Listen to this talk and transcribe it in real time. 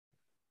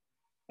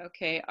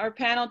Okay, our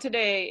panel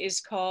today is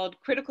called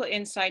Critical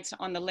Insights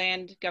on the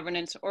Land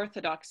Governance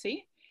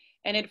Orthodoxy,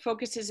 and it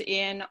focuses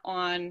in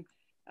on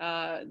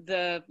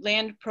the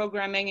land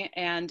programming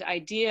and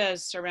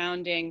ideas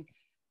surrounding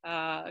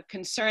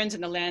concerns in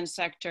the land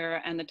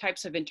sector and the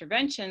types of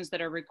interventions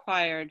that are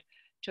required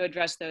to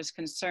address those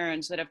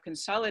concerns that have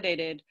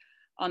consolidated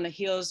on the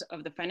heels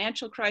of the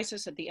financial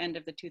crisis at the end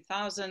of the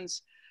 2000s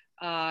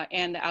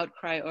and the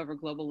outcry over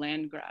global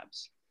land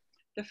grabs.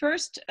 The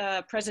first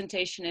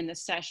presentation in the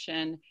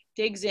session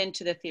digs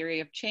into the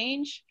theory of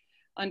change,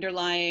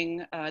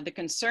 underlying the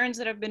concerns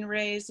that have been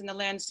raised in the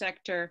land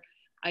sector,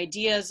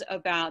 ideas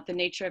about the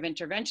nature of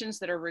interventions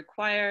that are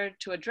required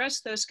to address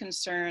those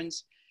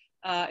concerns,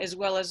 as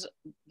well as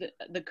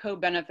the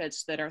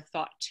co-benefits that are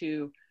thought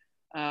to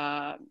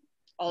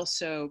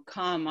also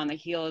come on the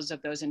heels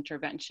of those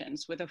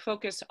interventions, with a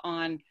focus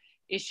on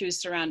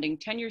issues surrounding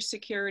tenure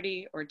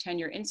security or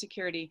tenure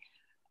insecurity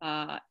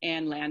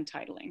and land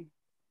titling.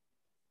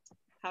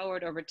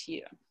 Howard, over to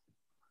you.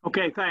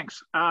 Okay,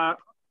 thanks. Our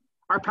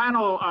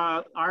panel,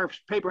 our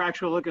paper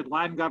actually looked at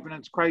land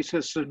governance,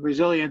 crisis and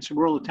resilience in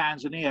rural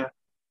Tanzania.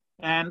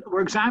 And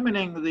we're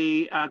examining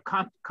the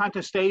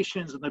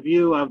contestations in the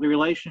view of the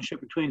relationship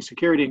between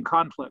security and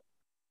conflict.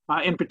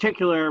 In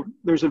particular,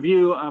 there's a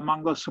view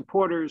among the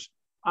supporters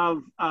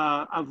of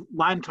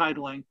land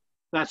titling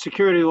that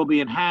security will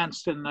be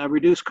enhanced and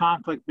reduce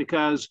conflict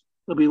because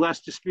there'll be less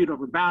dispute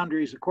over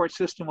boundaries. The court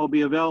system will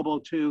be available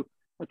to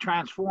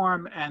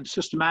transform and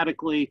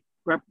systematically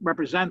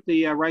represent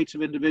the rights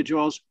of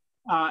individuals,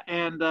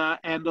 and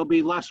there'll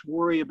be less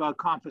worry about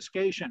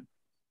confiscation.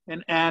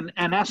 And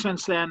in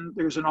essence, then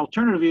there's an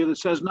alternative view that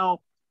says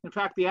no. In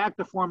fact, the act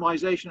of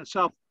formalization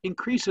itself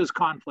increases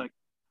conflict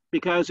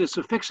because it's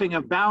a fixing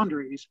of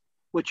boundaries,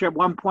 which at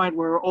one point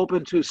were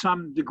open to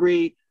some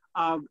degree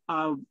of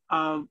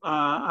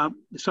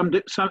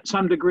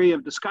some degree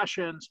of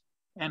discussions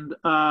and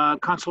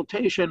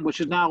consultation, which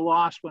is now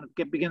lost when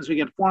it begins to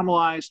get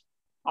formalized.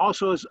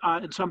 Also,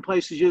 in some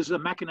places, uses a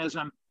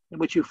mechanism in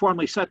which you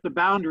formally set the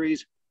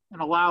boundaries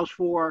and allows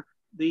for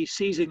the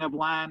seizing of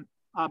land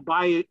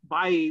by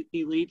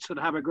elites that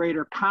have a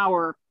greater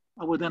power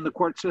within the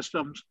court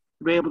systems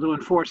to be able to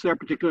enforce their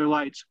particular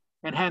rights.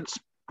 And hence,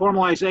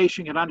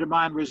 formalization can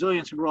undermine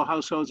resilience in rural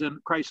households in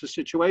crisis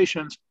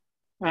situations.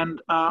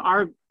 And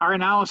our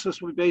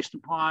analysis will be based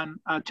upon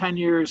 10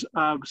 years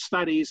of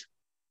studies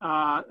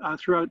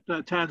throughout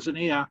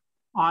Tanzania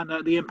on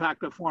the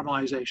impact of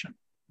formalization.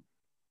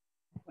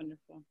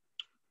 Wonderful.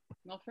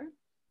 Milford?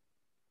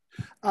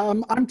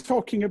 I'm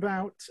talking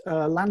about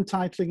land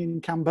titling in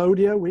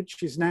Cambodia,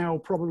 which is now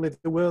probably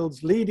the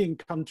world's leading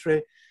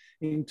country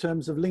in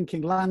terms of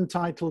linking land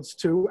titles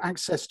to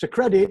access to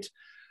credit.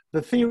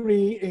 The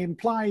theory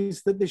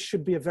implies that this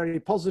should be a very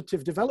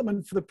positive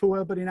development for the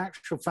poor, but in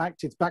actual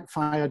fact, it's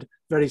backfired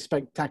very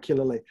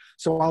spectacularly.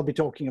 So I'll be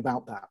talking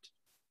about that.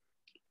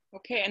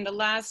 Okay, and the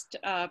last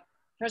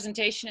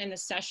presentation in the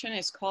session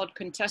is called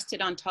Contested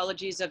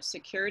Ontologies of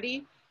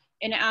Security,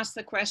 and it asks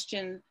the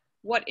question,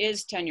 what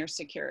is tenure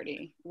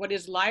security? What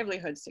is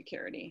livelihood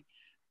security?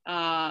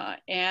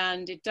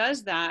 And it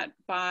does that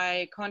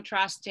by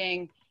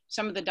contrasting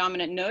some of the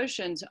dominant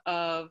notions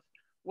of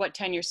what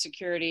tenure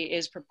security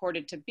is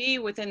purported to be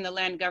within the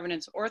land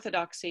governance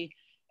orthodoxy,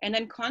 and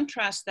then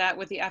contrast that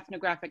with the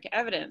ethnographic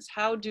evidence.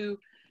 How do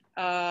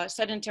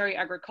sedentary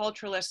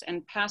agriculturalists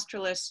and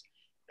pastoralists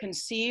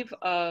conceive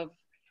of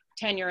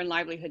tenure and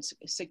livelihood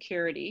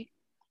security?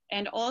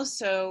 And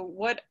also,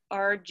 what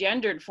are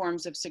gendered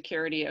forms of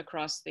security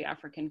across the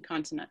African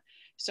continent?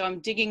 So I'm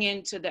digging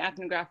into the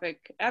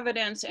ethnographic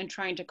evidence and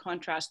trying to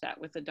contrast that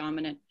with the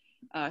dominant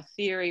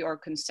theory or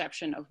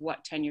conception of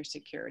what tenure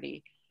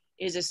security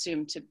is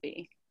assumed to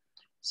be.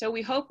 So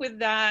we hope with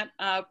that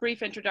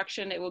brief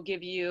introduction, it will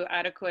give you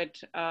adequate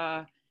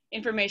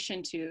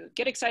information to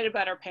get excited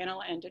about our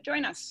panel and to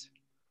join us.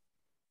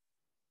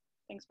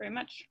 Thanks very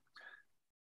much.